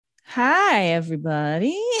Hi,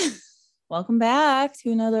 everybody. Welcome back to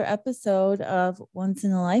another episode of Once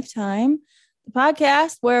in a Lifetime, the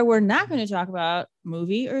podcast where we're not going to talk about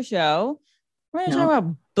movie or show. We're going to talk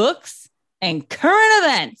about books and current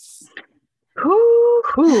events.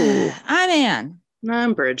 I'm Anne.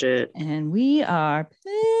 I'm Bridget. And we are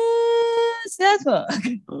pissed as fuck.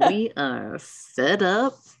 We are fed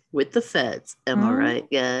up with the feds. Am I right,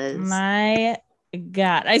 guys? My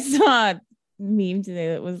God. I saw meme today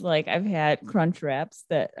that was like, I've had crunch wraps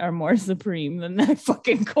that are more supreme than that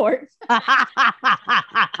fucking court.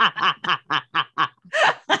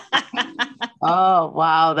 Oh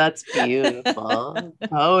wow, that's beautiful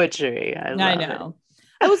poetry. I know.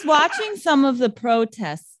 I was watching some of the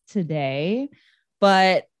protests today,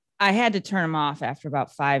 but I had to turn them off after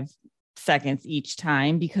about 5 seconds each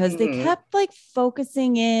time because they kept like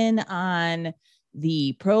focusing in on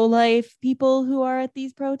the pro-life people who are at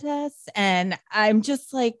these protests, and I'm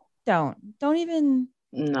just like, don't even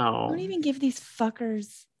give these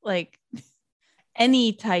fuckers like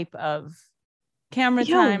any type of camera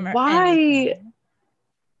time or anything.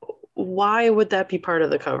 Why would that be part of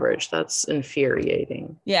the coverage? That's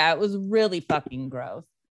infuriating. Yeah, it was really fucking gross.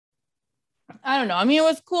 I don't know. I mean, it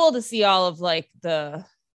was cool to see all of like the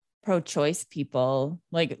pro-choice people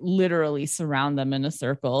like literally surround them in a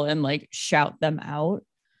circle and like shout them out,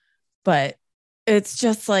 but it's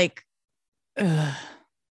just like it's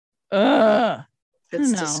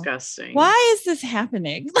disgusting. Why is this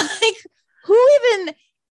happening? Like who even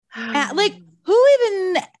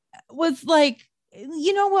was like,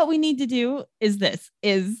 you know what we need to do is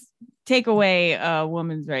take away a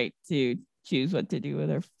woman's right to choose what to do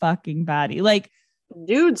with her fucking body. Like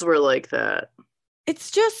dudes were like that.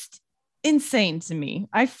 It's just insane to me.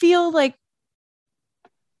 I just feel like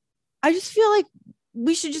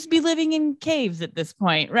we should just be living in caves at this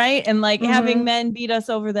point, right? And like having men beat us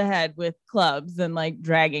over the head with clubs and like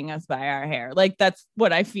dragging us by our hair. Like that's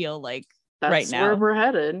what I feel like right now. That's where we're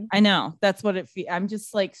headed. I know. That's what it feels. I'm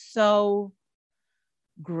just like so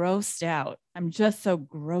grossed out. I'm just so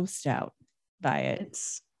grossed out by it.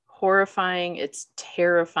 It's horrifying. It's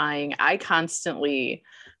terrifying. I constantly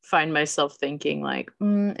find myself thinking like,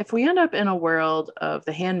 if we end up in a world of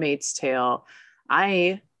The Handmaid's Tale,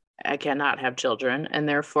 I cannot have children, and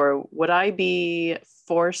therefore would I be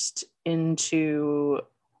forced into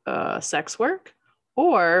sex work,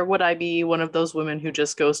 or would I be one of those women who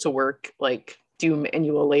just goes to work, like do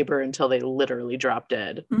manual labor until they literally drop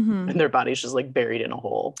dead and their body's just like buried in a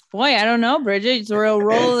hole? Boy, I don't know, Bridget. It's a real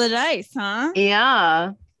roll of the dice, huh?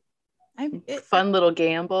 Yeah. Fun little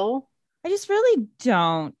gamble. I just really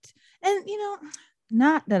don't. And, you know,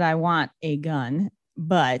 not that I want a gun,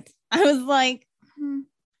 but I was like,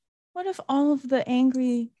 what if all of the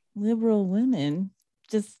angry liberal women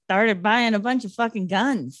just started buying a bunch of fucking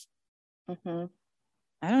guns? I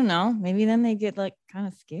don't know. Maybe then they get like kind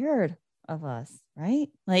of scared of us, right?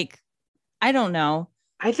 Like, I don't know.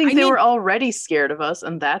 I think they were already scared of us,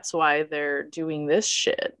 and that's why they're doing this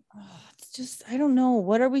shit. It's just, I don't know.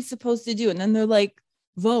 What are we supposed to do? And then they're like,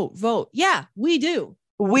 vote. Yeah, we do.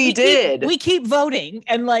 We keep voting,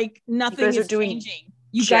 and like nothing is changing.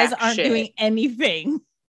 You guys aren't doing anything.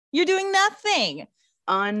 You're doing nothing.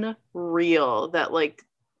 Unreal that like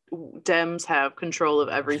Dems have control of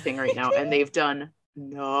everything right now, and they've done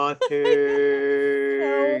nothing.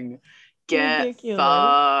 Get ridiculous.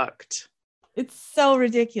 Fucked. It's so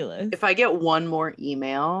ridiculous. If I get one more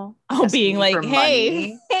email being like,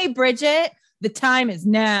 hey Bridget, the time is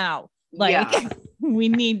now. Like we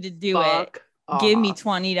need to do it. Give me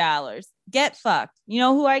 $20. Get fucked. You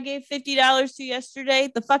know who I gave $50 to yesterday?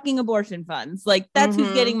 The fucking abortion funds. Like that's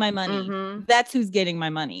who's getting my money. That's who's getting my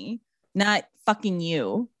money. Not fucking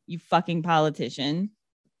you fucking politician.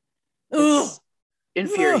 Ugh.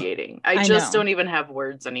 Infuriating. I just don't even have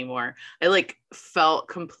words anymore. I like felt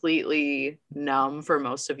completely numb for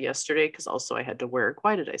most of yesterday because also I had to work.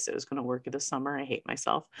 Why did I say I was going to work this summer? I hate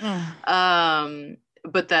myself.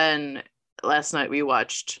 But then last night we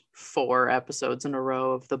watched 4 episodes in a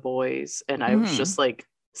row of The Boys, and I was just like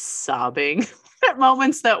sobbing at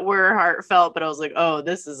moments that were heartfelt, but I was like, oh,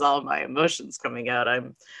 this is all my emotions coming out.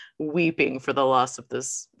 I'm weeping for the loss of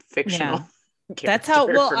this fictional That's how,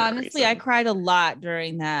 well, honestly, I cried a lot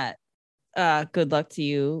during that Good Luck to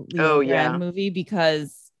You movie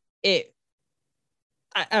because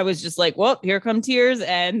I was just like, well, here come tears,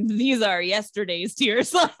 and these are yesterday's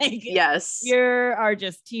tears. Like, yes, here are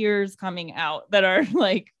just tears coming out that are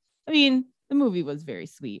like, I mean, the movie was very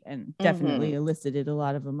sweet and definitely elicited a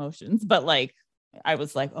lot of emotions, but like, I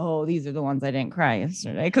was like, oh, these are the ones I didn't cry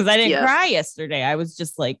yesterday, because I didn't cry yesterday. I was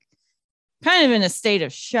just like kind of in a state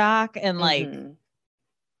of shock and like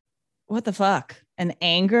what the fuck? And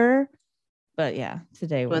anger. But yeah,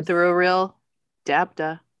 today went through a real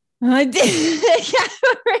dabda. I did. Yeah,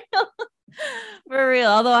 for real.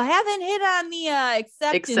 Although I haven't hit on the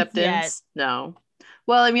acceptance yet. No.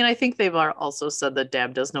 Well, I mean, I think they've also said that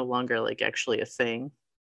dabda's no longer like actually a thing.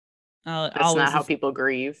 That's not how people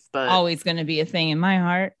grieve, but always going to be a thing in my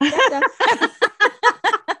heart.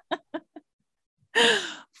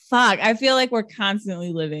 Fuck, I feel like we're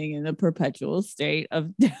constantly living in a perpetual state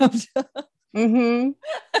of doubt.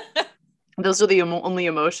 Those are the only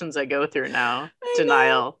emotions I go through now.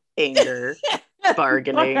 Denial, anger,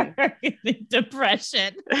 bargaining,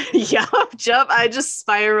 depression. Yup. I just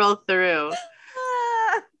spiral through.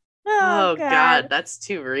 Oh God, that's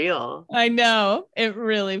too real. I know. It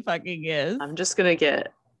really fucking is. I'm just going to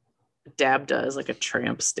get dabda as like a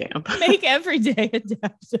tramp stamp. Make every day a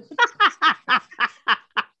dabda.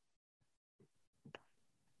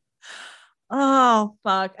 Oh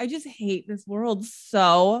fuck, I just hate this world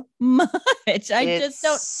so much. It's just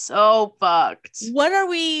don't. So fucked.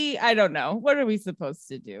 I don't know, what are we supposed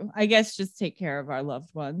to do? I guess just take care of our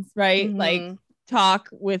loved ones, right? Like talk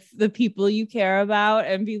with the people you care about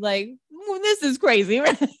and be like, well, this is crazy.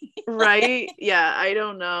 Right? Yeah, I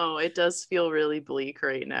don't know, it does feel really bleak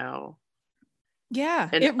right now. Yeah,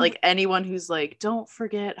 and like anyone who's like, don't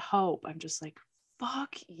forget hope, I'm just like,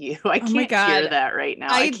 fuck you. I can't hear that right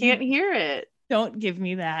now. I can't hear it. Don't give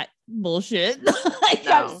me that bullshit. Like,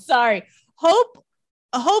 no. I'm sorry. Hope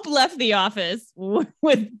left the office with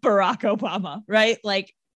Barack Obama, right?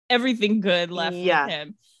 Like everything good left with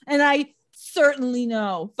him. And I certainly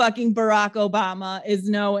know fucking Barack Obama is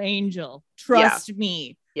no angel. Trust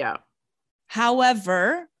me. Yeah.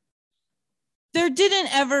 However, there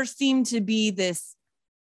didn't ever seem to be this,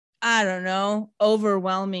 I don't know,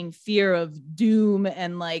 overwhelming fear of doom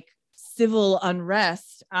and like civil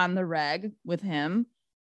unrest on the reg with him,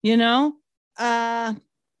 you know? I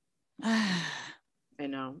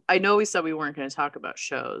know we said we weren't going to talk about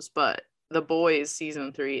shows, but The Boys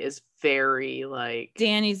season 3 is very like,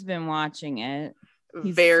 Danny's been watching it.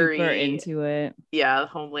 He's very super into it. Yeah,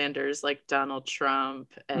 Homelander's like Donald Trump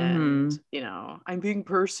and you know, I'm being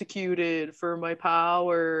persecuted for my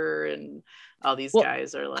power, and all these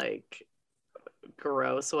guys are like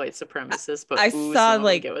gross white supremacists, but I saw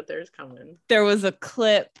like get what there's coming. There was a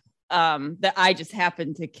clip that I just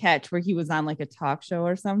happened to catch where he was on like a talk show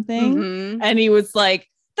or something, and he was like,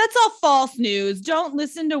 that's all false news, don't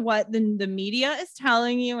listen to what the media is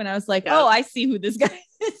telling you. And I was like, oh, I see who this guy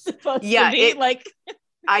is supposed to be. Like,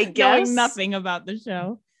 I guess knowing nothing about the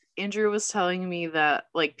show. Andrew was telling me that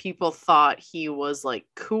like people thought he was like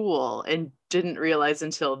cool and didn't realize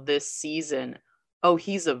until this season, oh,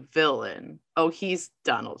 he's a villain. Oh, he's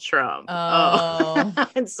Donald Trump. Oh.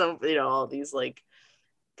 And so, you know, all these like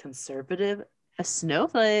conservative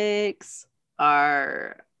snowflakes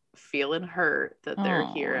are feeling hurt that their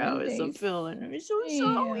hero is a villain. I'm so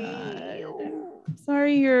sorry.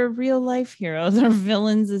 Sorry, your real life heroes are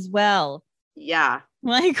villains as well. Yeah.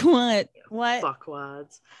 Like what?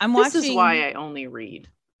 Fuckwads. This is why I only read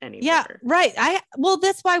anymore. Yeah, right.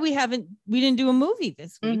 That's why we didn't do a movie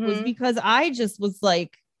this week, was because I just was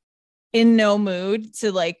like in no mood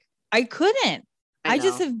to like, I couldn't. I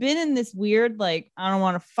just have been in this weird, like, I don't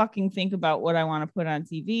want to fucking think about what I want to put on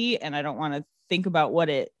TV, and I don't want to think about what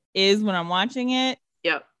it is when I'm watching it.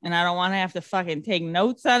 Yep. And I don't want to have to fucking take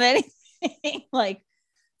notes on anything. Like,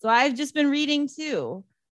 so I've just been reading too.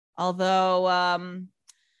 Although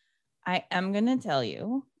I am going to tell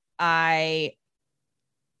you, I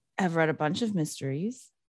have read a bunch of mysteries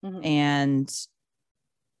and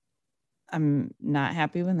I'm not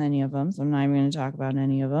happy with any of them. So I'm not even going to talk about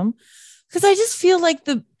any of them, because I just feel like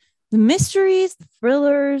the mysteries, the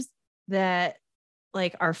thrillers that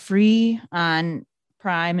like are free on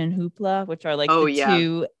Prime and Hoopla, which are like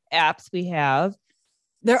two apps we have,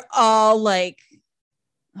 they're all like,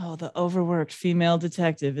 oh, the overworked female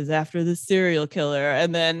detective is after the serial killer.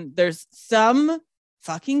 And then there's some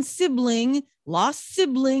fucking lost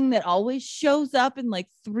sibling that always shows up in like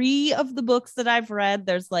 3 of the books that I've read.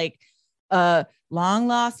 There's like a long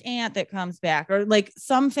lost aunt that comes back, or like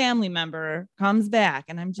some family member comes back.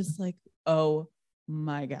 And I'm just like, oh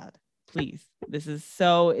my God, please. This is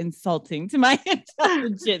so insulting to my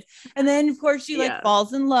intelligence. And then of course she like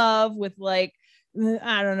falls in love with like,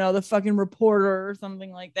 I don't know, the fucking reporter or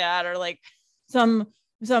something like that, or like some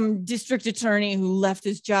district attorney who left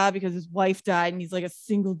his job because his wife died and he's like a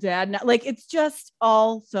single dad now. Like, it's just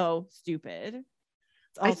all so stupid.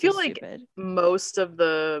 I feel like most of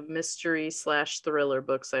the mystery / thriller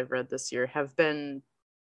books I've read this year have been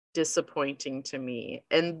disappointing to me,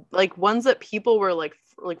 and like ones that people were like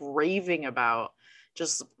raving about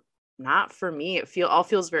just not for me. It all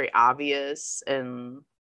feels very obvious, and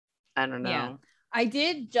I don't know. Yeah. I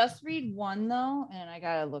did just read one though, and I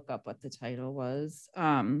gotta look up what the title was.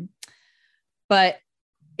 But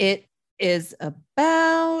it is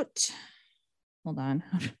about, hold on.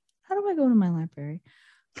 How do I go to my library?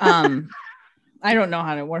 I don't know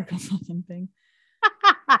how to work a fucking thing.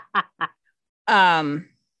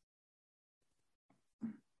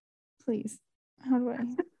 Please. How do I?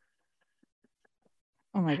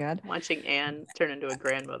 Oh my God. Watching Anne turn into a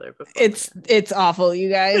grandmother before. It's awful, you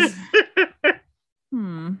guys.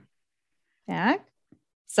 Back.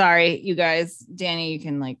 Sorry, you guys. Danny, you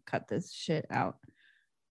can like cut this shit out.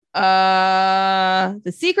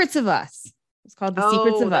 The Secrets of Us. It's called The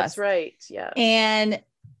Secrets of Us. That's right. Yeah. And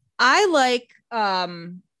I like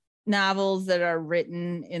novels that are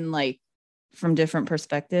written in like from different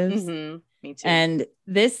perspectives. Mm-hmm. Me too. And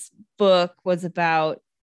this book was about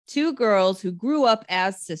two girls who grew up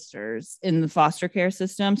as sisters in the foster care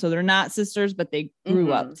system. So they're not sisters, but they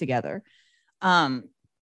grew up together. And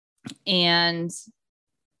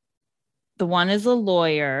the one is a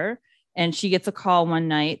lawyer, and she gets a call one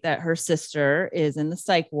night that her sister is in the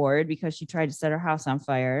psych ward because she tried to set her house on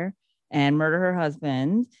fire and murder her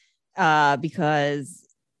husband because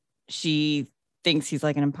she thinks he's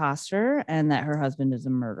like an imposter and that her husband is a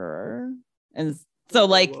murderer. And so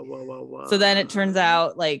like, so then it turns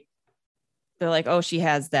out like, they're like, oh, she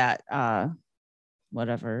has that,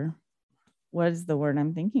 whatever. What is the word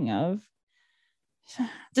I'm thinking of?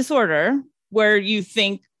 Disorder, where you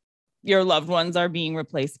think your loved ones are being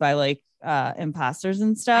replaced by like imposters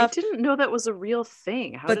and stuff. I didn't know that was a real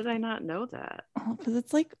thing. How did I not know that? Because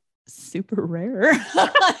it's like super rare.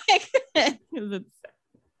 Like, it's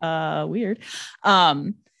weird.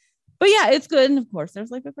 But yeah, it's good. And of course,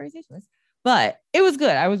 there's like a crazy twist. But it was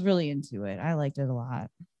good. I was really into it. I liked it a lot.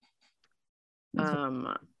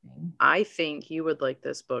 I think you would like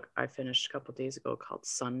this book I finished a couple days ago called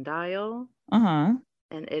Sundial. And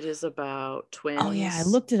it is about twins. Oh yeah, I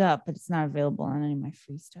looked it up, but it's not available on any of my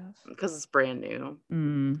free stuff because it's brand new.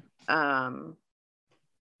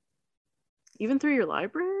 Even through your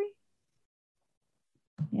library?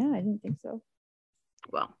 Yeah, I didn't think so.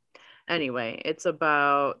 Well, anyway, it's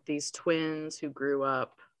about these twins who grew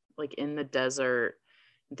up like in the desert.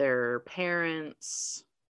 Their parents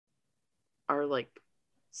are like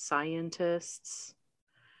scientists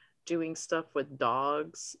doing stuff with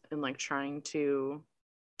dogs and like trying to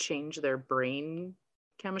change their brain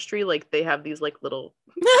chemistry. Like they have these like little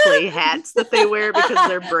clay hats that they wear because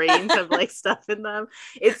their brains have like stuff in them.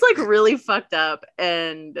 It's like really fucked up,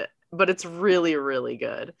 but it's really, really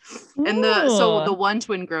good. Ooh. And so the one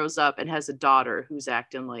twin grows up and has a daughter who's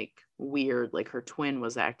acting like weird, like her twin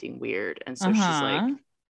was acting weird, and so she's like,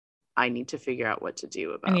 I need to figure out what to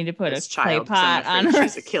do about. I need to put this child pot on her.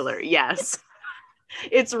 She's a killer. Yes.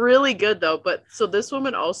 It's really good though. But so this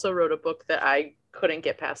woman also wrote a book that I couldn't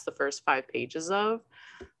get past the first 5 pages of,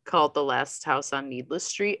 called The Last House on Needless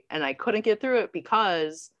Street. And I couldn't get through it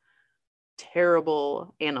because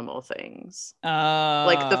terrible animal things.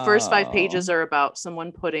 Like the first 5 pages are about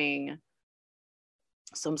someone putting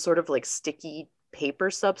some sort of like sticky paper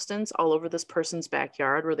substance all over this person's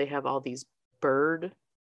backyard where they have all these bird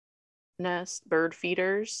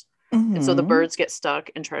feeders. And so the birds get stuck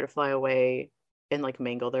and try to fly away and like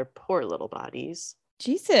mangle their poor little bodies.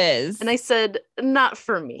 Jesus. And I said, not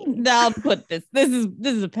for me. I'll put this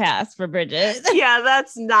is a pass for Bridget. Yeah,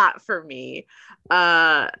 that's not for me.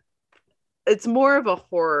 It's more of a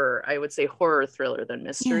horror, I would say horror thriller than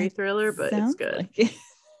mystery thriller, but it's good. Like it.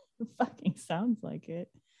 It fucking sounds like it.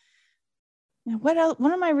 Now, what else?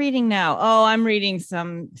 What am I reading now? Oh, I'm reading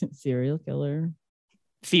some serial killer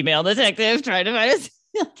female detective trying to find a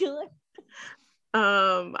serial killer.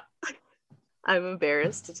 I'm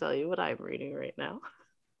embarrassed to tell you what I'm reading right now.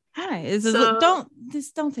 Hi.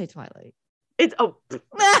 Don't say Twilight. It's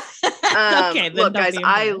okay. Look, guys,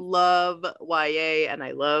 I love YA and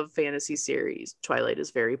I love fantasy series. Twilight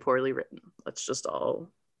is very poorly written. Let's just all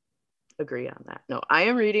agree on that. No, I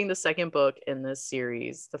am reading the second book in this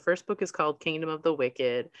series. The first book is called Kingdom of the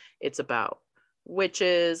Wicked. It's about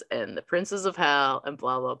witches and the princes of hell and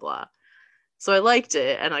blah blah blah. So I liked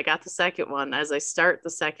it, and I got the second one. As I start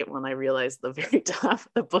the second one, I realized the very top of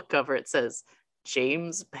the book cover, it says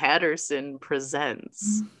James Patterson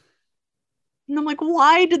presents. And I'm like,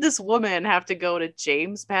 why did this woman have to go to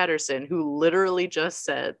James Patterson, who literally just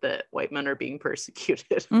said that white men are being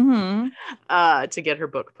persecuted, to get her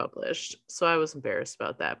book published? So I was embarrassed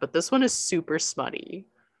about that. But this one is super smutty.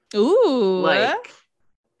 Ooh. Like,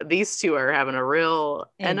 these two are having a real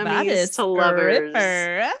enemies to lovers.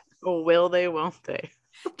 Will they, won't they?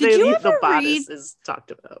 Did you ever the bodice is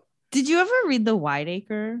talked about. Did you ever read the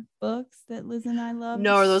Whiteacre books that Liz and I love?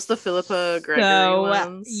 No, are those the Philippa Gregory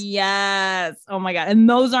ones? Yes. Oh my God. And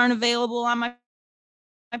those aren't available on my.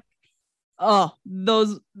 Oh,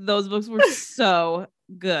 those books were so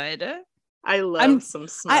good. I love some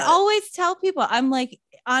smut. I always tell people, I'm like,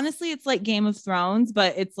 honestly, it's like Game of Thrones,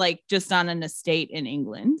 but it's like just on an estate in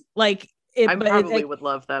England. Like I probably would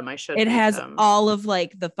love them. I should. It has all of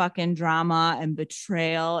like the fucking drama and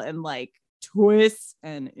betrayal and like twists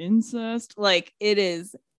and incest. Like it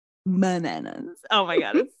is bananas. Oh my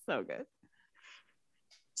God, it's so good.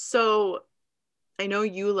 So I know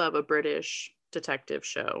you love a British detective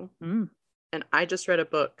show. And I just read a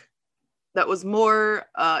book that was more,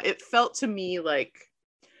 it felt to me like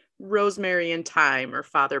Rosemary and Thyme or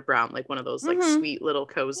Father Brown, like one of those like sweet little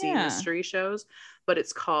cozy mystery shows. But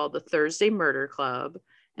it's called The Thursday Murder Club.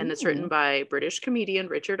 And it's written by British comedian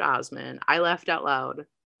Richard Osman. I laughed out loud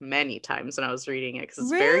many times when I was reading it because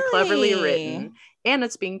it's very cleverly written. And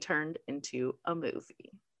it's being turned into a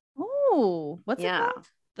movie. Oh, what's it called?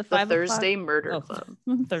 The Thursday Murder Club.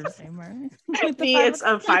 Thursday Murder. It's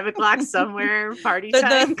a 5 o'clock somewhere party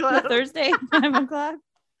time club. The Thursday 5 o'clock.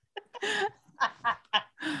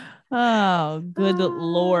 Oh, good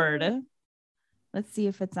Lord. Let's see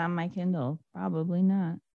if it's on my Kindle. Probably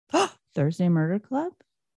not. Thursday Murder Club.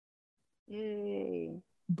 Yay.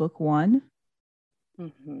 Book 1.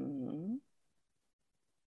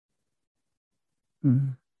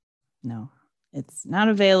 No, it's not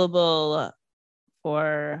available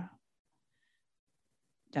for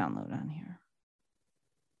download on here.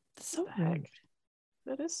 That's so rude.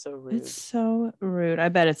 That is so rude. It's so rude. I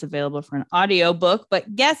bet it's available for an audiobook,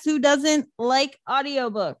 but guess who doesn't like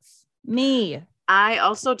audiobooks? Me. I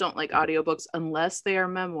also don't like audiobooks unless they are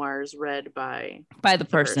memoirs read by the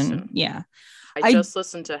person. Yeah. I just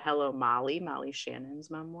listened to Hello Molly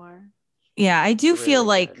Shannon's memoir. Yeah, I do feel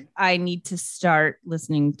like I need to start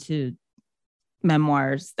listening to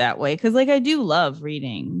memoirs that way because like I do love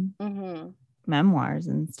reading memoirs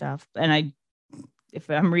and stuff, and if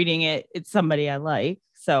I'm reading it, it's somebody I like,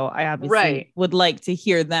 so I obviously would like to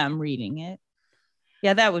hear them reading it.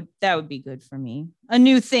 Yeah, that would be good for me, a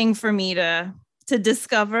new thing for me to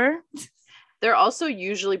discover. They're also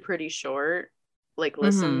usually pretty short, like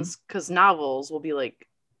listens, because novels will be like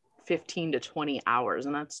 15 to 20 hours,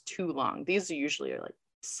 and that's too long. These are usually like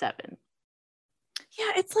 7.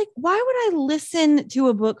 Yeah, it's like, why would I listen to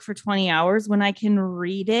a book for 20 hours when I can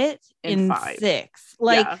read it in 5? 6?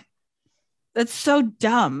 Like, that's so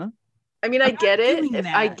dumb. I mean, I get it.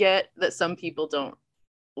 I get that some people don't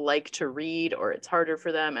like to read or it's harder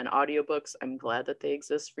for them, and audiobooks, I'm glad that they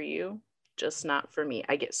exist for you. Just not for me.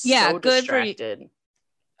 I get so distracted.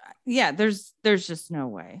 Yeah, there's just no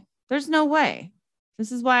way. There's no way.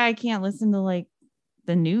 This is why I can't listen to like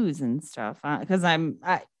the news and stuff because I'm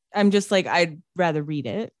just like, I'd rather read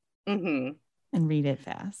it and read it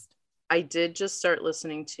fast. I did just start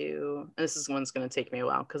listening to, and this is one's going to take me a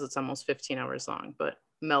while because it's almost 15 hours long, but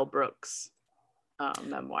Mel Brooks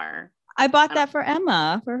memoir. I bought that for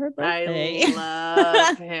Emma for her birthday. I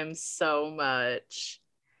love him so much.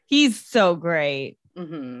 He's so great.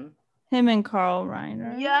 Him and Carl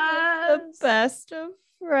Reiner. Yes. The best of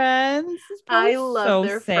friends. I love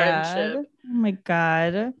their friendship. Oh my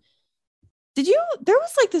God. There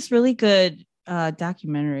was like this really good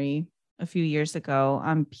documentary a few years ago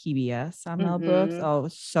on PBS on Mel Brooks. Oh, it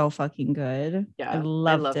was so fucking good. Yeah, I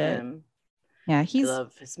loved it. Him. Yeah, I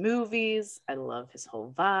love his movies. I love his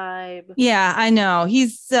whole vibe. Yeah, I know.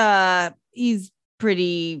 He's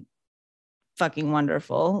pretty fucking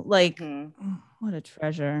wonderful. Like, what a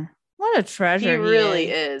treasure. What a treasure. He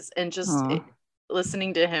really is. And just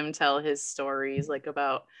listening to him tell his stories, like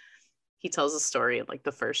he tells a story in like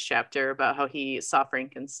the first chapter about how he saw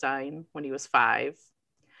Frankenstein when he was 5.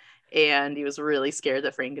 And he was really scared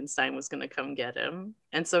that Frankenstein was going to come get him.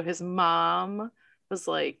 And so his mom was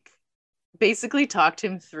like, basically talked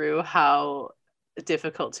him through how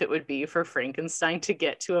difficult it would be for Frankenstein to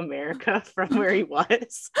get to America from where he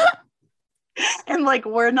was. And like,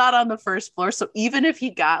 we're not on the first floor. So even if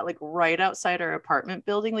he got like right outside our apartment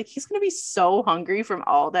building, like he's going to be so hungry from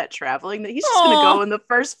all that traveling that he's just going to go in the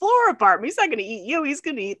first floor apartment. He's not going to eat you. He's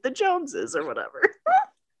going to eat the Joneses or whatever.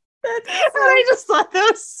 I just thought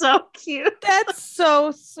that was so cute. That's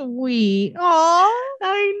so sweet. Oh,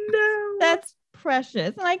 I know. That's precious.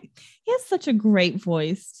 And like, he has such a great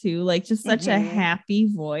voice too. Like just such a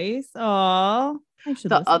happy voice. Oh,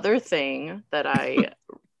 the other thing that I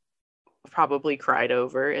probably cried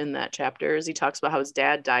over in that chapter is he talks about how his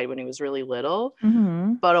dad died when he was really little,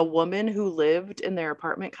 but a woman who lived in their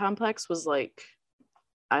apartment complex was like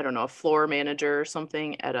I don't know, a floor manager or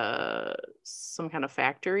something at some kind of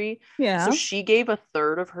factory. Yeah. So she gave a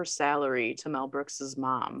third of her salary to Mel Brooks's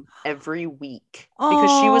mom every week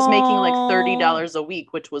because she was making like $30 a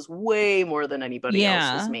week, which was way more than anybody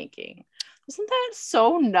else was making. Isn't that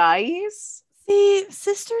so nice? See,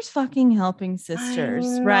 sisters fucking helping sisters,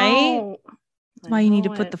 right? That's why you need to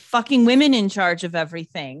put the fucking women in charge of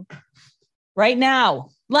everything right now.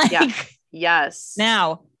 Like, yes.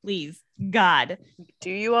 Now, please, God. Do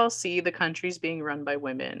you all see the countries being run by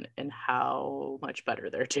women and how much better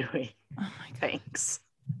they're doing? Oh my God. Thanks.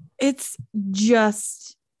 It's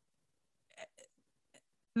just,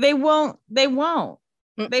 they won't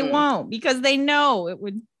because they know it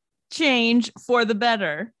would change for the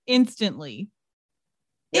better instantly.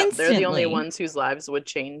 Yep, they're the only ones whose lives would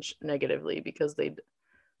change negatively because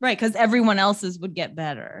because everyone else's would get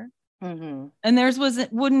better. Mm-hmm. And theirs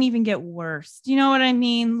wouldn't even get worse. Do you know what I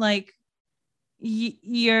mean? Like,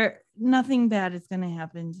 you're nothing bad is gonna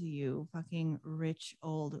happen to you, fucking rich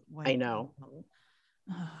old white. I know.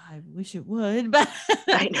 I wish it would, but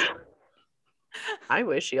I know. I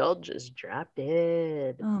wish y'all just dropped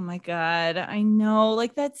dead. Oh my God, I know.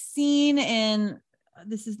 Like that scene in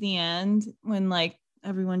This Is the End when like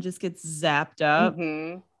everyone just gets zapped up.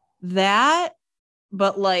 Mm-hmm. That,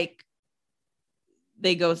 but like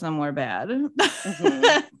they go somewhere bad.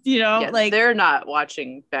 Mm-hmm. You know, like they're not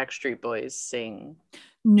watching Backstreet Boys sing.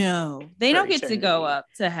 No, they don't get to go up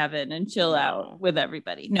to heaven and chill out with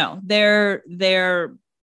everybody. No, they're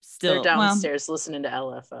still downstairs listening to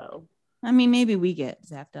LFO. I mean, maybe we get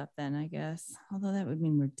zapped up then, I guess. Although that would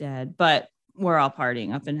mean we're dead, but we're all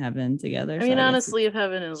partying up in heaven together. I mean, honestly, if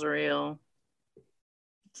heaven is real, it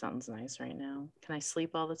sounds nice right now. Can I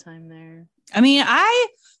sleep all the time there? I mean, I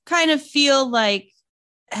kind of feel like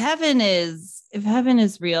if heaven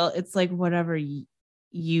is real, it's like whatever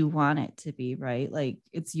you want it to be, right? Like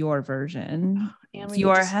it's your version. And it's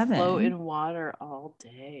your heaven. Float in water all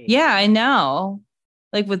day. Yeah, I know.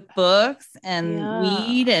 Like with books and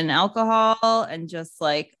weed and alcohol and just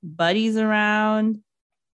like buddies around.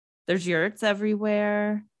 There's yurts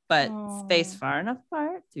everywhere, but spaced far enough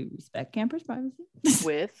apart to respect campers' privacy.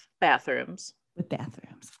 With bathrooms. With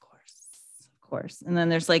bathrooms, of course. And then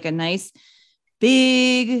there's like a nice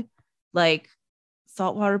big like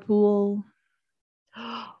saltwater pool.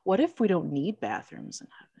 What if we don't need bathrooms in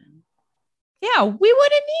heaven? Yeah, we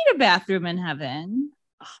wouldn't need a bathroom in heaven.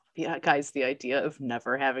 Yeah, guys, the idea of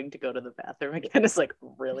never having to go to the bathroom again is like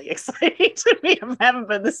really exciting to me. I haven't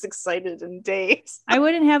been this excited in days. I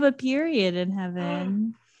wouldn't have a period in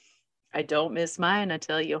heaven. I don't miss mine, I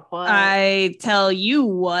tell you what. I tell you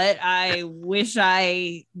what, I wish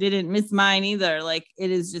I didn't miss mine either. Like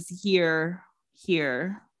it is just here.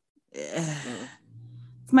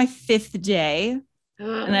 It's my 5th day.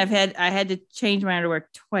 And I had to change my underwear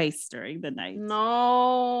twice during the night.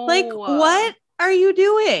 No. Like, what are you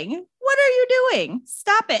doing? What are you doing?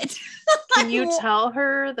 Stop it. Can you tell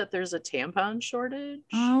her that there's a tampon shortage?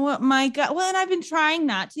 Oh my God. Well, and I've been trying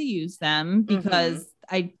not to use them because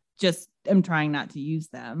I just am trying not to use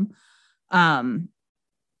them. And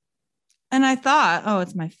I thought,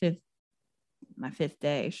 it's my fifth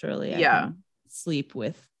day. Surely I can sleep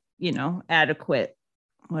with, adequate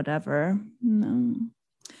whatever.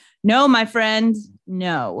 No, my friend.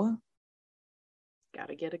 No.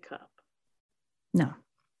 Gotta get a cup. No.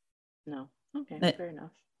 Okay, fair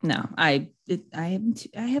enough. No, I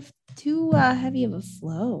have too heavy of a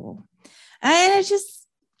flow, and it's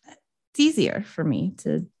easier for me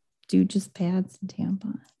to do just pads and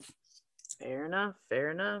tampons. Fair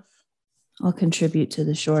enough. I'll contribute to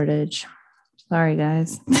the shortage. Sorry,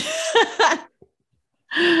 guys.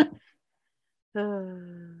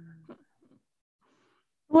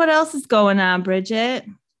 What else is going on, Bridget?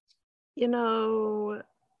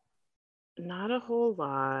 Not a whole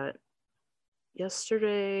lot.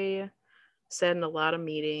 Yesterday, sat in a lot of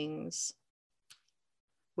meetings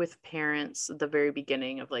with parents at the very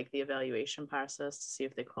beginning of like the evaluation process to see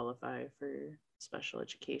if they qualify for special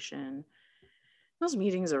education. Those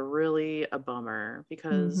meetings are really a bummer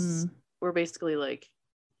because we're basically like,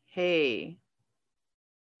 hey,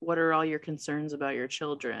 what are all your concerns about your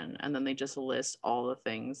children? And then they just list all the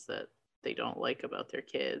things that they don't like about their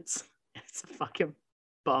kids. It's a fucking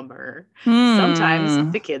bummer.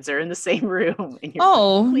 Sometimes the kids are in the same room and you're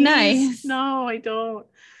like, nice. No, I don't.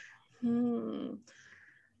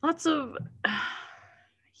 Lots of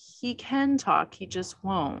he can talk, he just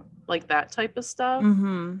won't, like that type of stuff.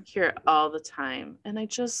 Hear it all the time. And I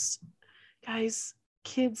just, guys,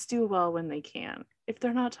 kids do well when they can. If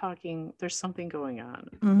they're not talking, there's something going on.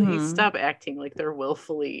 Please stop acting like they're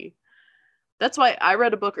willfully. That's why I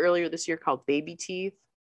read a book earlier this year called Baby Teeth.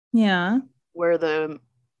 Yeah. Where the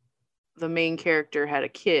main character had a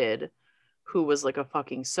kid who was like a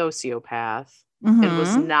fucking sociopath and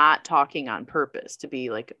was not talking on purpose to be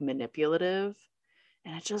like manipulative.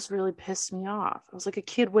 And it just really pissed me off. I was like, a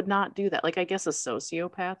kid would not do that. Like, I guess a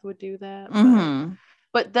sociopath would do that.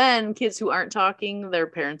 But then kids who aren't talking, their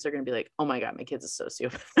parents are going to be like, oh my God, my kid's a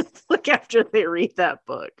sociopath. Like after they read that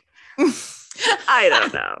book. I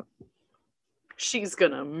don't know. She's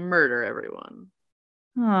going to murder everyone.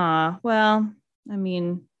 Well, I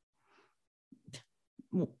mean,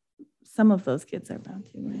 some of those kids are bound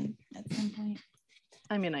to, right? At some point.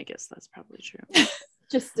 I mean, I guess that's probably true.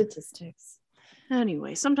 Just statistics.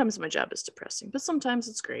 Anyway, sometimes my job is depressing, but sometimes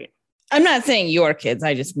it's great. I'm not saying your kids.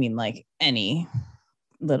 I just mean like any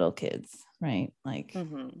little kids, right? Like,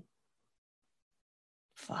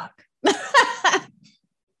 fuck.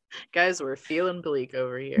 Guys, we're feeling bleak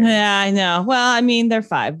over here. Yeah, I know. Well, I mean, they're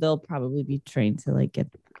 5. They'll probably be trained to like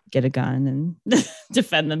get a gun and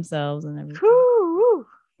defend themselves and everything. Woo-hoo.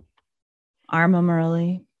 Arm them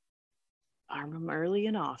early. Arm them early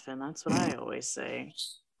and often. That's what I always say.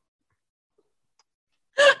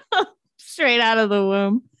 Straight out of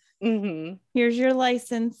the womb. Here's your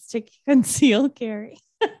license to conceal carry.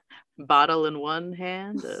 Bottle in one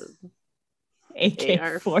hand,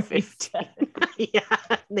 AK-47. Yeah,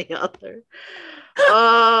 the other.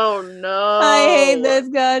 Oh no! I hate this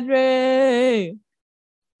country.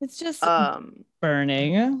 It's just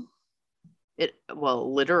burning.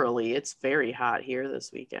 Literally, it's very hot here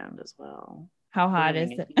this weekend as well. How hot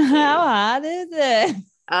is it? How hot is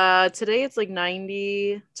it? Today it's like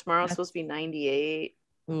 90. Tomorrow it's supposed to be 98.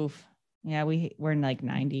 Oof. Yeah, we're in like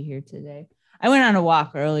 90 here today. I went on a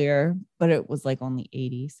walk earlier, but it was like only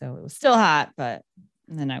 80, so it was still hot. But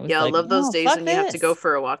and then I was I love those days when you have to go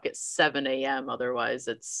for a walk at 7 a.m. Otherwise,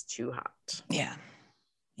 it's too hot. Yeah.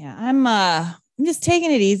 I'm just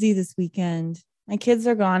taking it easy this weekend. My kids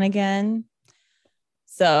are gone again,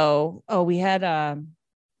 so we had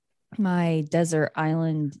my desert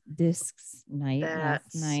island discs night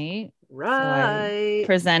last night. Right. So I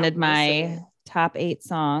presented my top 8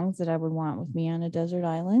 songs that I would want with me on a desert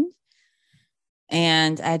island.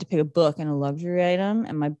 And I had to pick a book and a luxury item.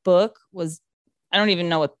 And my book was, I don't even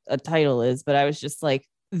know what a title is, but I was just like,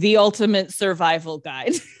 The Ultimate Survival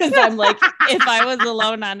Guide. Because I'm like, if I was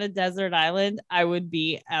alone on a desert island, I would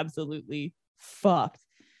be absolutely fucked.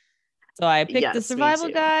 So I picked the survival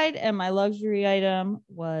guide, and my luxury item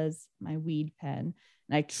was my weed pen.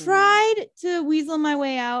 And I tried to weasel my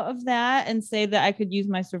way out of that and say that I could use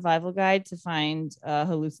my survival guide to find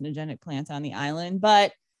hallucinogenic plants on the island,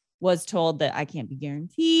 but was told that I can't be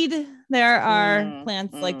guaranteed there are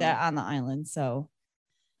plants like that on the island. So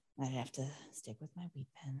I'd have to stick with my weed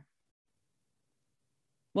pen.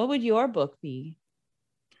 What would your book be?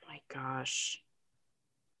 My gosh.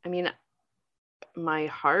 I mean, my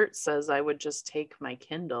heart says I would just take my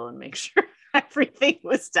Kindle and make sure everything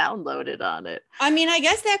was downloaded on it. I mean, I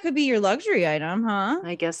guess that could be your luxury item, huh?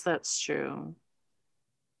 I guess that's true.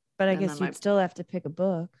 But I guess you'd still have to pick a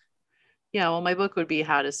book. Yeah, well, my book would be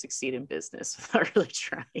How to Succeed in Business Without Really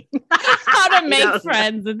Trying. How to make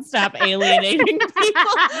friends and stop alienating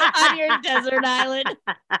people on your desert island.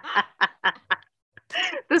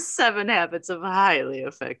 The 7 Habits of Highly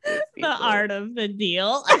Effective People. The Art of the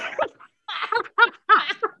Deal.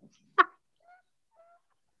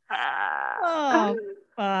 Oh,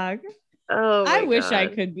 fuck. Oh, I wish I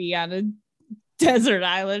could be on a desert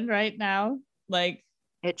island right now. Like,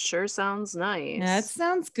 it sure sounds nice. Yeah, it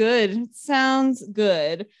sounds good. It sounds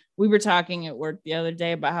good. We were talking at work the other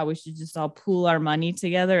day about how we should just all pool our money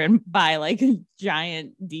together and buy like a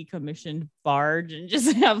giant decommissioned barge and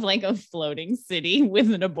just have like a floating city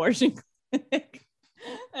with an abortion clinic.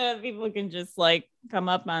 People can just like come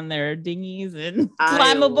up on their dinghies and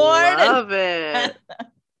climb aboard. I love it.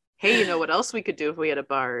 Hey, you know what else we could do if we had a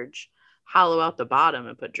barge? Hollow out the bottom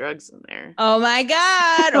and put drugs in there. Oh my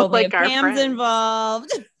God. Only like Pam's friends.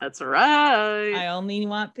 involved. That's right. I only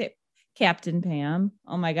want Captain Pam.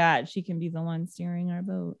 Oh my God. She can be the one steering our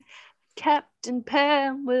boat. Captain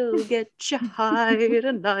Pam will get you high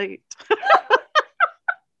tonight.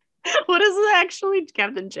 What is it actually?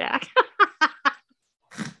 Captain Jack.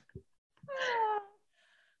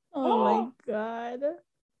 Oh my God.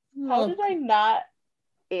 How did I not?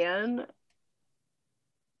 And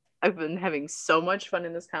I've been having so much fun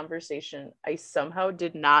in this conversation. I somehow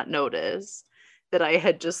did not notice that I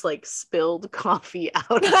had just like spilled coffee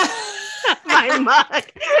out of my mug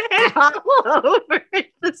and all over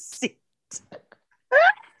the seat.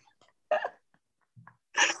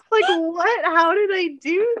 Like, what? How did I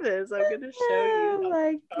do this? I'm going to show you. Oh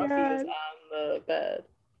my God. Coffee is on the bed.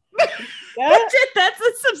 That's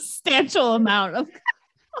a substantial amount of coffee.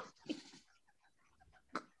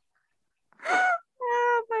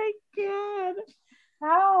 Oh my God.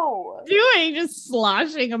 How? Doing just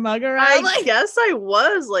sloshing a mug around. I guess I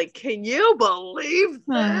was like, can you believe this?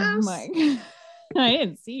 Oh my God. I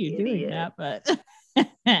didn't see you doing that, but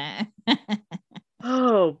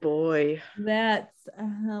oh boy. That's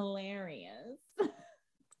hilarious.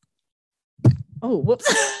 Oh,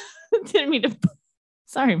 whoops. Didn't mean to.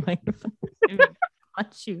 Sorry, microphone. Didn't mean to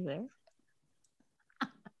punch you there.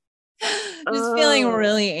 Just feeling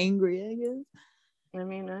really angry, I guess. I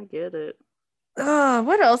mean, I get it.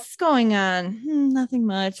 What else is going on? Nothing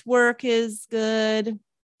much. Work is good.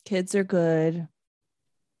 Kids are good.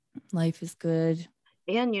 Life is good.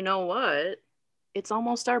 And you know what? It's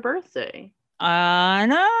almost our birthday. I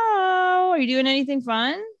know. Are you doing anything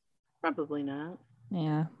fun? Probably not.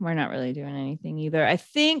 Yeah, we're not really doing anything either. I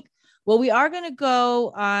think, well, we are going to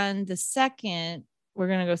go on the 2nd. We're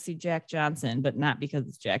going to go see Jack Johnson, but not because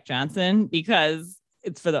it's Jack Johnson, because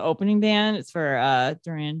it's for the opening band. It's for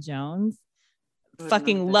Duran Jones.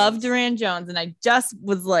 Fucking love Duran Jones. And I just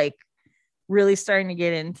was like really starting to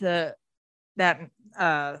get into that,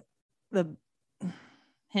 the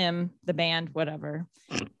band, whatever.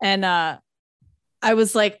 And I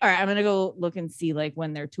was like, all right, I'm going to go look and see like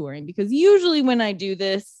when they're touring, because usually when I do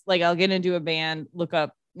this, like I'll get into a band, look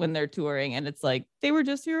up when they're touring, and it's like, they were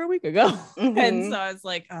just here a week ago. Mm-hmm. And so I was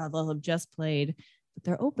like, oh, they'll have just played, but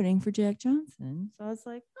they're opening for Jack Johnson. So I was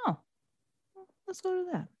like, oh, well, let's go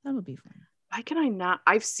to that. That'll be fun. Why can I not?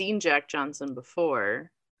 I've seen Jack Johnson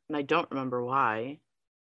before and I don't remember why,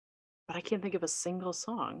 but I can't think of a single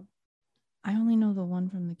song. I only know the one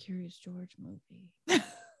from the Curious George movie. Is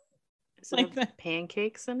it like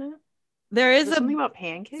pancakes in it? There is something about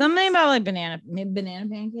pancakes. Something about like banana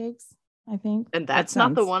pancakes, I think. And that's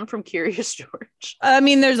not the one from Curious George. I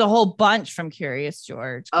mean, there's a whole bunch from Curious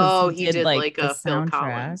George. Oh, he did like a Phil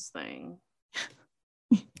Collins thing.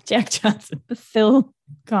 Jack Johnson, the Phil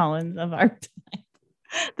Collins of our time.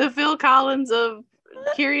 The Phil Collins of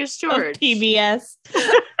Curious George. Of PBS.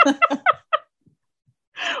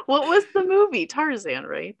 What was the movie? Tarzan,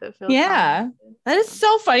 right? Collins. That is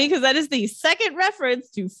so funny, because that is the second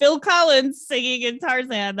reference to Phil Collins singing in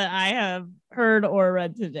Tarzan that I have heard or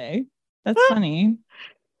read today. That's funny.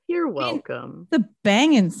 You're welcome. The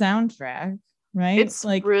banging soundtrack, right? It's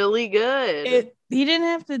like really good. He didn't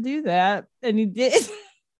have to do that, and he did.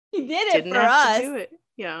 He did it for us. To do it.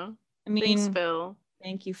 Yeah. I mean, thanks, Phil.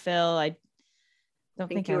 Thank you, Phil. I don't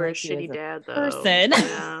think you were a shitty dad, though. Person.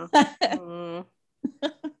 Yeah.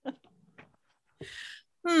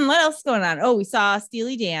 What else is going on? Oh, we saw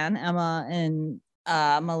Steely Dan, Emma and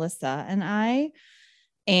Melissa and I,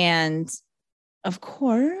 and of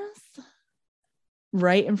course,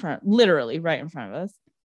 literally right in front of us,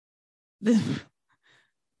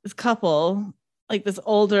 this couple, like this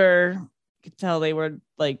older, you could tell they were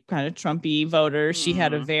like kind of Trumpy voters. She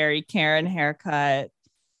had a very Karen haircut.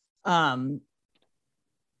 They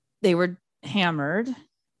were hammered,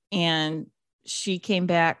 and she came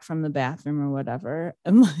back from the bathroom or whatever,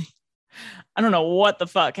 and like, I don't know what the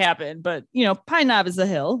fuck happened, but you know, Pine Knob is a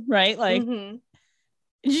hill, right? Like,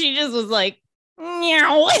 she just was like,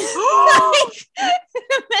 meow,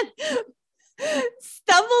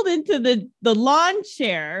 stumbled into the lawn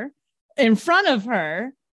chair in front of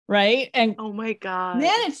her, right? And oh my God,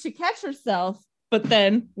 managed to catch herself, but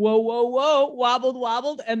then whoa,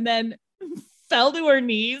 wobbled, and then fell to her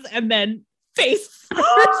knees, and then face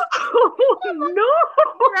first.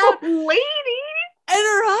 Oh, no, lady. And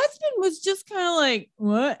her husband was just kind of like,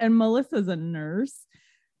 what? And Melissa's a nurse.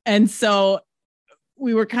 And so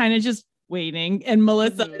we were kind of just waiting. And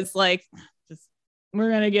Melissa is like, we're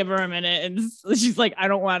going to give her a minute. And she's like, I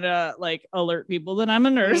don't want to like alert people that I'm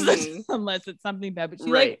a nurse unless it's something bad. But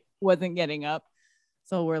she like wasn't getting up.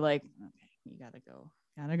 So we're like, okay, you gotta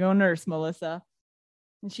go nurse, Melissa.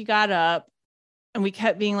 And she got up. And we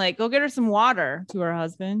kept being like, go get her some water, to her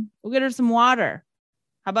husband. Go get her some water.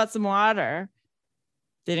 How about some water?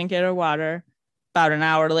 Didn't get her water. About an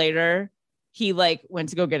hour later, he like went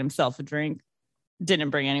to go get himself a drink. Didn't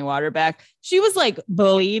bring any water back. She was like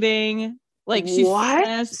bleeding. Like she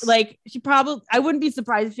smashed, like she probably, I wouldn't be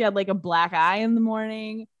surprised if she had like a black eye in the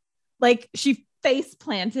morning. Like she face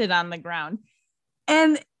planted on the ground.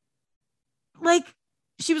 And like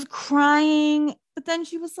she was crying, but then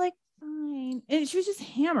she was like, fine. And she was just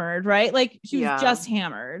hammered, right? Like she was just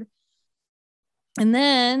hammered. And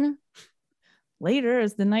then later,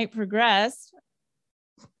 as the night progressed,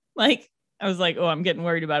 like I was like, oh, I'm getting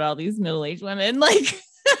worried about all these middle-aged women like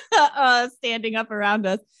standing up around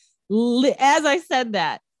us. As I said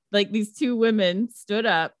that, like these two women stood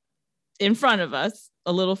up in front of us,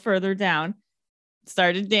 a little further down,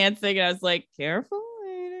 started dancing. And I was like, careful.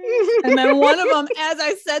 And then one of them, as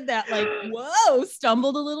I said that, like, whoa,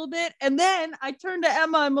 stumbled a little bit. And then I turned to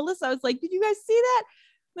Emma and Melissa. I was like, did you guys see that?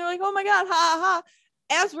 And they're like, oh my God, ha ha.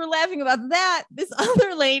 As we're laughing about that, this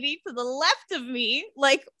other lady to the left of me,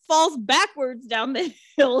 like, falls backwards down the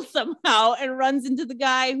hill somehow and runs into the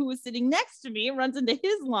guy who was sitting next to me, runs into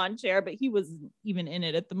his lawn chair, but he wasn't even in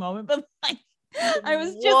it at the moment. But like, I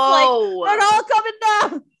was just like, they're all coming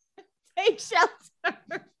down. Take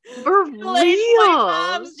shelter. For real.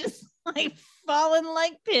 Mom's just like falling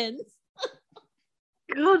like pins.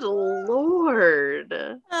 Good Lord.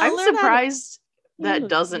 I'm surprised that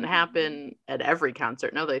doesn't happen at every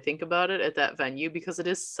concert now that I think about it at that venue, because it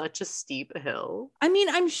is such a steep hill. I mean,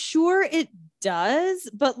 I'm sure it does,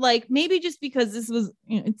 but like maybe just because this was,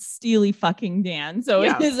 it's Steely fucking Dan. So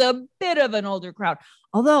it is a bit of an older crowd,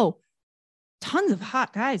 although tons of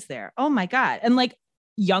hot guys there. Oh my God. And like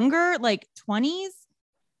younger, like 20s,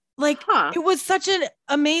 like it was such an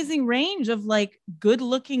amazing range of like good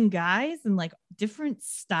looking guys and like different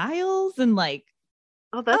styles and like,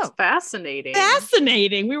 oh, that's fascinating.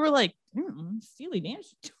 Fascinating. We were like, Steely Dan.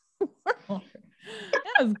 That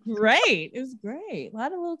was great. It was great. A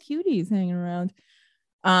lot of little cuties hanging around.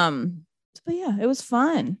 But yeah, it was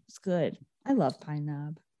fun. It's good. I love Pine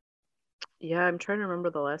Knob. Yeah, I'm trying to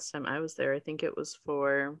remember the last time I was there. I think it was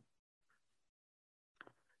for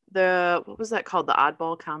what was that called? The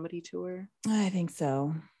Oddball Comedy Tour? I think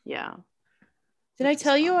so. Yeah. Did I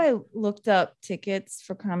tell you I looked up tickets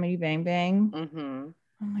for Comedy Bang Bang? Mm-hmm.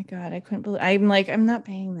 Oh my God, I couldn't believe. I'm not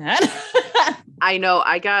paying that. I know.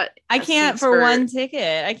 I can't for one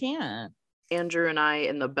ticket. I can't. Andrew and I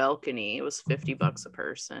in the balcony. It was $50 a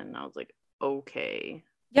person. I was like, okay.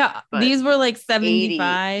 Yeah, but these were like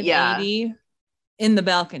 75, 80 in the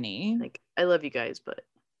balcony. Like, I love you guys, but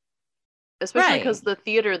especially because the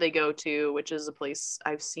theater they go to, which is a place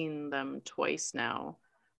I've seen them twice now,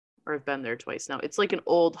 or I've been there twice now. It's like an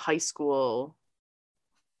old high school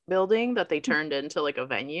building that they turned into like a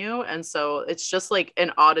venue, and so it's just like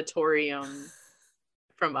an auditorium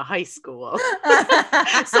from a high school.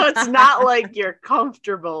 So it's not like you're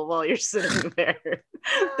comfortable while you're sitting there.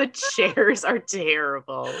 The chairs are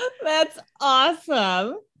terrible. That's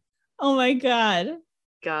awesome. Oh my God.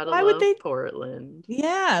 Why would they Portland?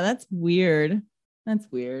 Yeah, that's weird. I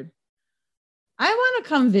want to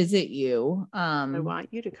come visit you. I want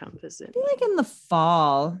you to come visit. Maybe like in the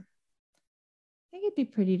fall. I think it'd be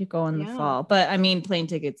pretty to go in the fall, but I mean, plane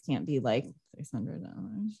tickets can't be like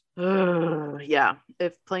 $600. Yeah,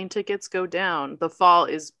 if plane tickets go down, the fall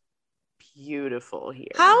is beautiful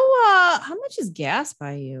here. How much is gas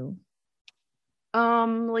by you?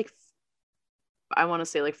 Like I want to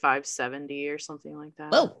say like $5.70 or something like that.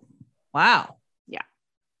 Oh, wow. Yeah.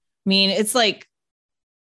 I mean, it's like,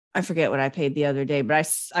 I forget what I paid the other day, but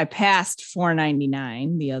I passed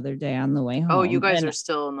 $4.99 the other day on the way home. Oh, you guys are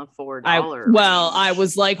still in the $4. I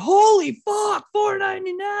was like, holy fuck,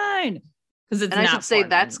 $4.99. Because it's, and I should say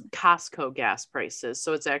that's Costco gas prices,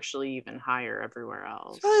 so it's actually even higher everywhere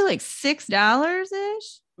else. It's probably like $6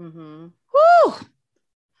 ish. Mm-hmm. Woo!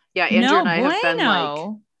 Yeah, Andrew and I have been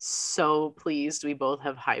like so pleased. We both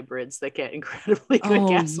have hybrids that get incredibly good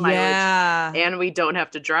gas mileage, and we don't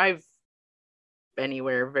have to drive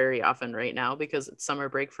anywhere very often right now because it's summer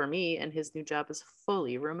break for me, and his new job is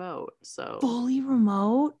fully remote. So fully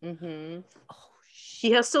remote. Mm-hmm. Oh,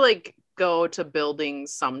 he has to like go to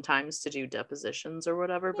buildings sometimes to do depositions or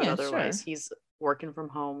whatever, but otherwise he's working from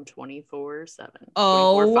home 24/7.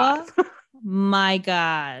 Oh my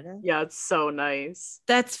God. Yeah, it's so nice.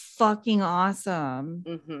 That's fucking awesome.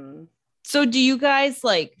 Mm-hmm. So do you guys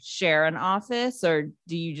like share an office, or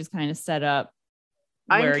do you just kind of set up?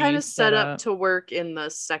 I'm kind of set up to work in the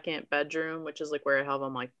second bedroom, which is like where I have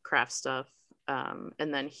him like craft stuff.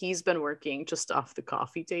 And then he's been working just off the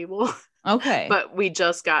coffee table. Okay. But he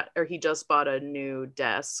just bought a new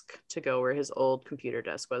desk to go where his old computer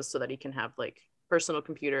desk was, so that he can have like personal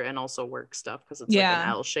computer and also work stuff, because it's like an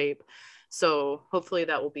L shape. So hopefully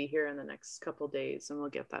that will be here in the next couple days, and we'll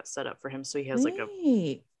get that set up for him so he has like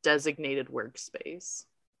a designated workspace.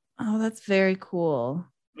 Oh, that's very cool.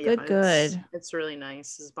 Yeah, good. It's really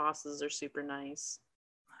nice. His bosses are super nice.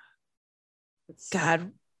 God,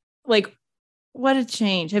 like, what a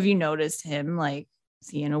change. Have you noticed him like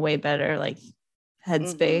seeing a way better like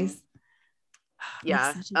headspace? Mm-hmm.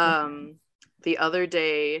 Yeah. The other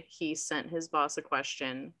day he sent his boss a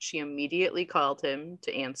question. She immediately called him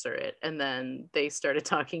to answer it, and then they started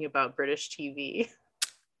talking about British TV.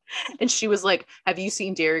 And she was like, have you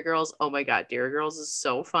seen Dairy Girls? Oh my God, Dairy Girls is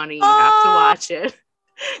so funny. You have to watch it.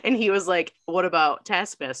 And he was like, what about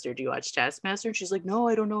Taskmaster? Do you watch Taskmaster? And she's like, no,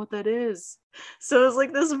 I don't know what that is. So it was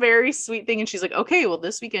like this very sweet thing. And she's like, okay, well,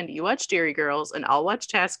 this weekend you watch Dairy Girls and I'll watch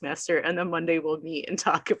Taskmaster. And then Monday we'll meet and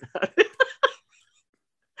talk about it.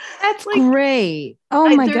 That's like, great.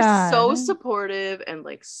 Oh my God. They're so supportive and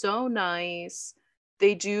like so nice.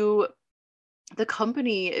 The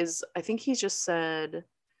company is, I think he just said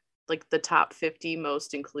like the top 50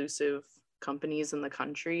 most inclusive companies in the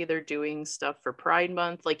country. They're doing stuff for Pride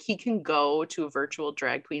Month. Like he can go to a virtual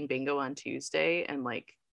drag queen bingo on Tuesday and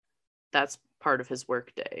like that's part of his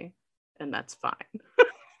work day and that's fine.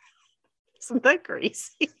 Isn't that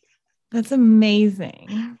crazy? That's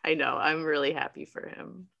amazing. I know. I'm really happy for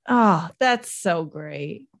him. Oh, that's so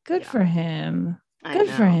great. Good for him. Good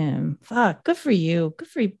for him. Fuck. Good for you. Good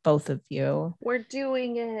for both of you. We're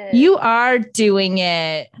doing it. You are doing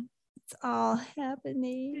it. It's all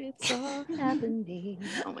happening. It's all happening.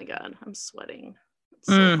 Oh my God. I'm sweating. It's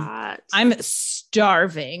so hot. I'm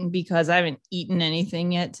starving because I haven't eaten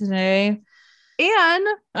anything yet today. And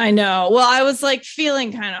I know. Well, I was like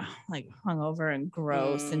feeling kind of like hungover and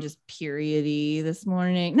gross and just periody this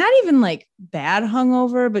morning. Not even like bad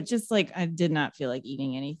hungover, but just like I did not feel like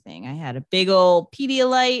eating anything. I had a big old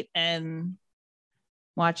Pedialyte and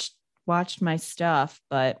watched my stuff,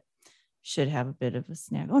 but should have a bit of a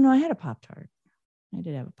snack. Oh no, I had a Pop-Tart. I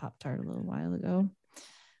did have a Pop-Tart a little while ago.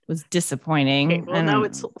 Was disappointing. Okay, well, now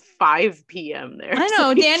it's 5 p.m. there. I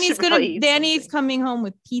know. So Danny's coming home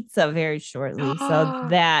with pizza very shortly. So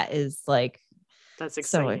that is like that's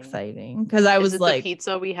exciting. So exciting. Because I was like the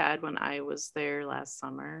pizza we had when I was there last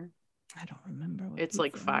summer. I don't remember. It's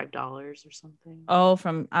like $5 or something. Oh,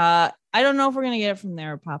 from I don't know if we're gonna get it from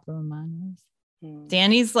there or Papa Romano's.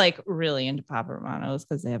 Danny's like really into Papa Romano's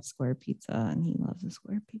because they have square pizza and he loves the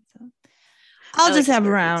square pizza. I'll just have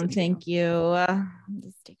around. Thank you.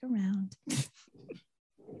 Just stick around.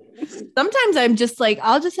 Sometimes I'm just like,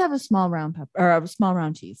 I'll just have a small round pepper or a small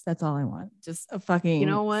round cheese. That's all I want. Just a fucking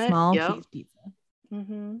small cheese pizza.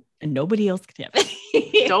 And nobody else can have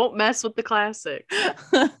it. Don't mess with the classic.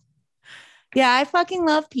 Yeah, I fucking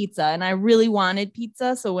love pizza and I really wanted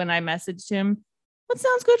pizza. So when I messaged him, what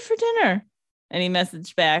sounds good for dinner? And he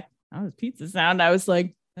messaged back, how does pizza sound? I was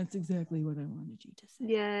like, that's exactly what I wanted you to say.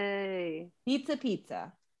 Yay. Pizza.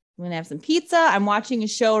 I'm going to have some pizza. I'm watching a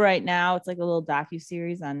show right now. It's like a little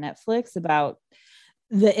docuseries on Netflix about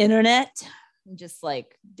the internet and just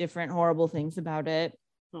like different horrible things about it.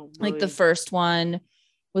 Oh, like the first one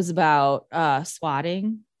was about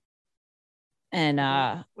swatting. And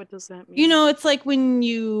what does that mean? You know, it's like when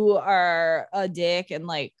you are a dick and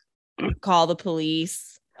like call the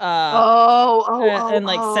police and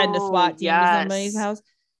like send a SWAT team to somebody's house.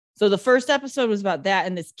 So the first episode was about that,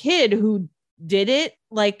 and this kid who did it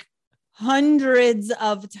like hundreds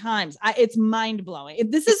of times. It's mind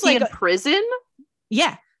blowing. This is like in prison.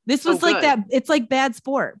 Yeah, this was like that. It's like Bad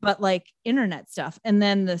Sport, but like internet stuff. And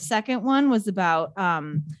then the second one was about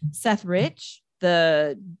Seth Rich,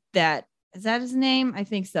 is that his name? I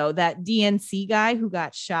think so. That DNC guy who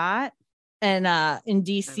got shot and in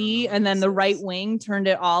DC, and then the right wing turned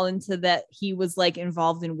it all into that he was like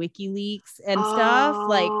involved in WikiLeaks and stuff.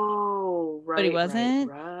 Like, but he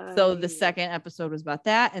wasn't. Right. So the second episode was about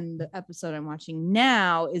that, and the episode I'm watching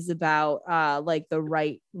now is about like the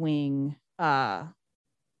right wing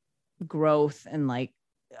growth and like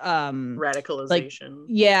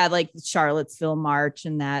radicalization. Like Charlottesville March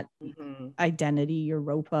and that Identity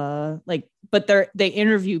Europa. Like, but they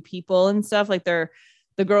interview people and stuff. Like the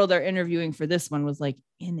girl they're interviewing for this one was like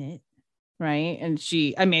in it, right? And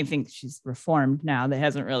I think she's reformed now. That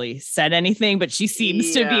hasn't really said anything, but she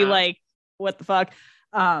seems to be like, what the fuck?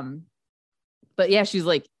 But yeah, she's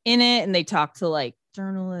like in it, and they talk to like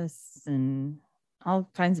journalists and all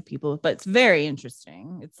kinds of people, but it's very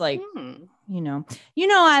interesting. It's like, you know,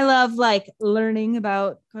 I love like learning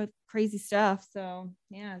about crazy stuff. So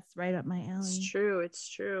yeah, it's right up my alley. It's true.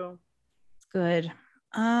 It's good.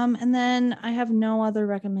 And then I have no other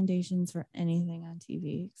recommendations for anything on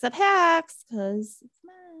TV except Hacks because it's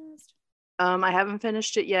must. I haven't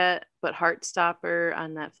finished it yet, but Heartstopper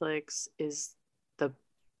on Netflix is the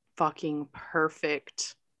fucking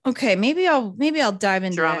perfect. Okay, maybe I'll dive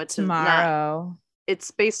into that tomorrow.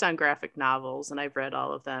 It's based on graphic novels, and I've read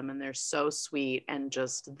all of them, and they're so sweet. And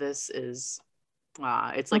just this is,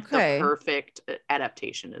 it's like the perfect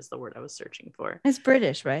adaptation is the word I was searching for. It's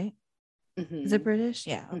British, right? Is it British?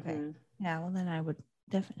 Yeah. Okay. Yeah. Well, then I would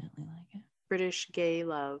definitely like it. British gay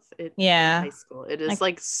love. High school. It is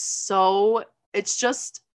like so. It's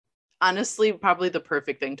just honestly probably the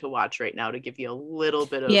perfect thing to watch right now to give you a little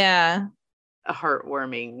bit of a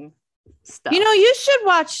heartwarming stuff.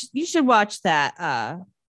 You should watch that.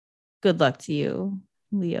 Good Luck to You,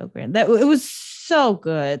 Leo Grande. That it was so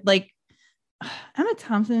good. Like Emma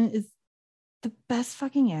Thompson is the best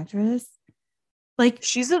fucking actress. Like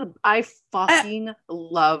I fucking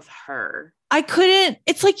love her.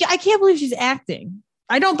 It's like, I can't believe she's acting.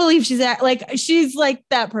 I don't believe she's she's like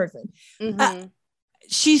that person. Mm-hmm.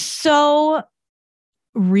 She's so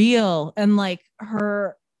real, and like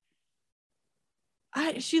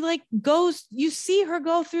she like goes, you see her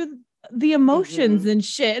go through the emotions and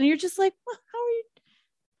shit, and you're just like, well, how are you?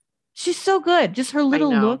 She's so good. Just her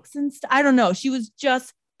little looks and stuff. I don't know. She was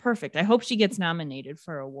just perfect. I hope she gets nominated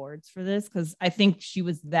for awards for this, because I think she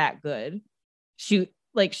was that good. She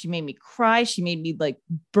made me cry. She made me like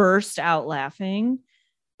burst out laughing,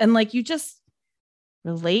 and like you just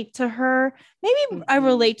relate to her. Maybe I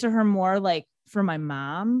relate to her more like for my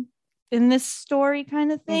mom in this story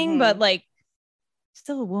kind of thing, but like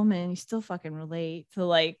still a woman, you still fucking relate to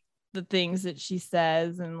like the things that she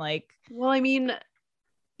says. And like, well, I mean,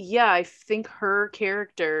 yeah, I think her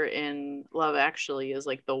character in Love Actually is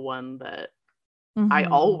like the one that I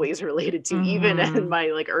always related to, even in my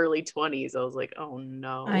like early 20s. I was like, oh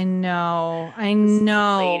no, I know this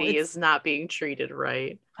lady is not being treated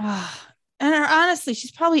right. And honestly,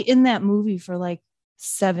 she's probably in that movie for like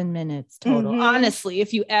 7 minutes total. Honestly,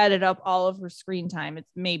 if you added up all of her screen time, it's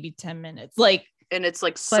maybe 10 minutes. Like, and it's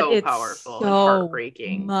like so powerful and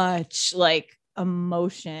heartbreaking. Much like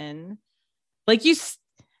emotion. Like you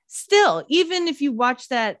still, even if you watch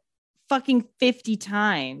that fucking 50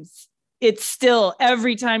 times, it's still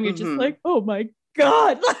every time you're just like, oh my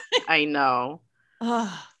God. I know.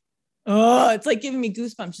 Oh, it's like giving me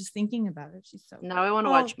goosebumps just thinking about it. She's so now good. I want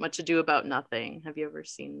to watch Much Ado About Nothing. Have you ever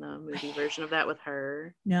seen the movie version of that with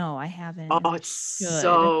her? No, I haven't. Oh, it's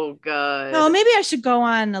so good. Oh, maybe I should go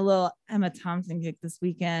on a little Emma Thompson kick this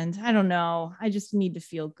weekend. I don't know. I just need to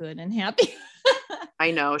feel good and happy. I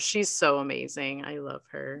know. She's so amazing. I love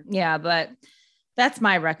her. Yeah, but that's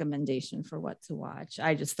my recommendation for what to watch.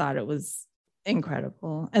 I just thought it was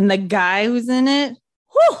incredible. And the guy who's in it,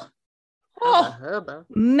 whew,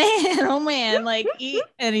 man, like he's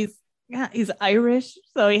Irish,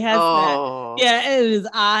 so he has that. Yeah, and his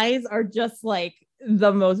eyes are just like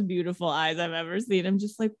the most beautiful eyes I've ever seen. I'm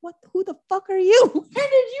just like, what? Who the fuck are you? Where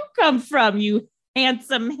did you come from, you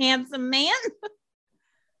handsome man?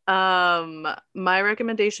 My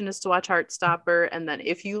recommendation is to watch Heartstopper, and then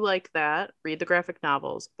if you like that, read the graphic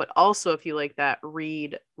novels. But also, if you like that,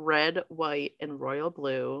 read Red, White, and Royal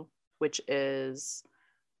Blue, which is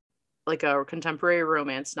like a contemporary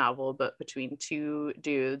romance novel, but between two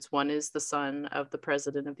dudes. One is the son of the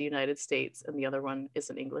president of the United States, and the other one is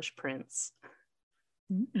an English prince.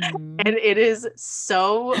 And it is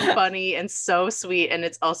so funny and so sweet, and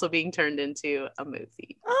it's also being turned into a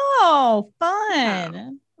movie. Oh,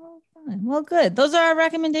 fun. Well, good. Those are our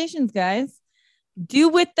recommendations, guys. Do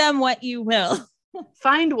with them what you will.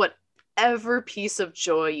 Find whatever piece of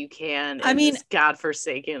joy you can in this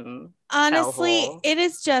godforsaken honestly hellhole. It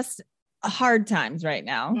is just hard times right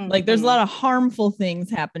now. Like there's a lot of harmful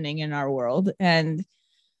things happening in our world, and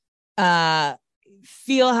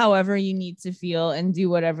feel however you need to feel and do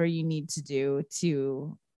whatever you need to do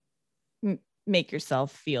to make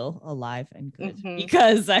yourself feel alive and good,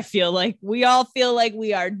 because I feel like we all feel like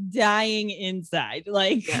we are dying inside.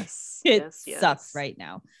 Like it sucks right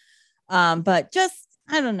now. But just,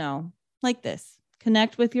 I don't know, like this,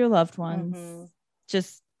 connect with your loved ones,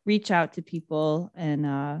 just reach out to people, and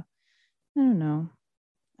I don't know,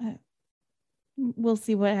 we'll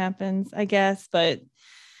see what happens, I guess. But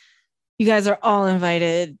you guys are all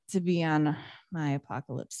invited to be on my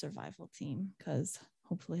apocalypse survival team, because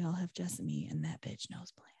hopefully I'll have Jessamy, and that bitch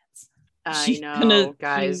knows plans. She's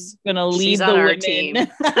gonna lead the women. Team.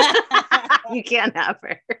 You can't have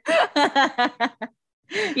her.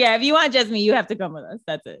 Yeah, if you want Jessamy, you have to come with us.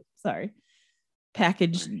 That's it. Sorry.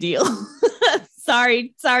 Package deal.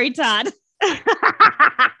 Sorry, Todd.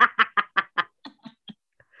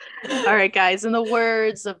 All right, guys, in the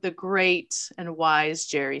words of the great and wise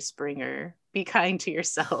Jerry Springer, be kind to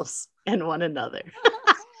yourselves and one another.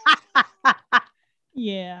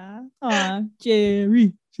 Yeah.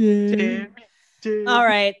 Jerry. All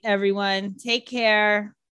right, everyone. Take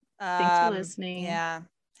care. Thanks for listening. Yeah.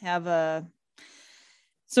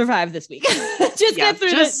 Survive this week. Get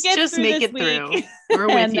through this. Just make it through. We're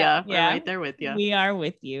with you. We're right there with you. We are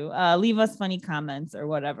with you. Leave us funny comments or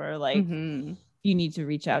whatever. Like, you need to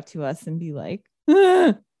reach out to us and be like,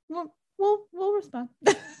 we'll respond.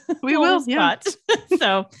 We'll respond.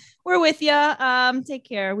 So we're with you. Take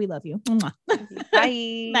care. We love you.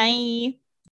 Bye. Bye.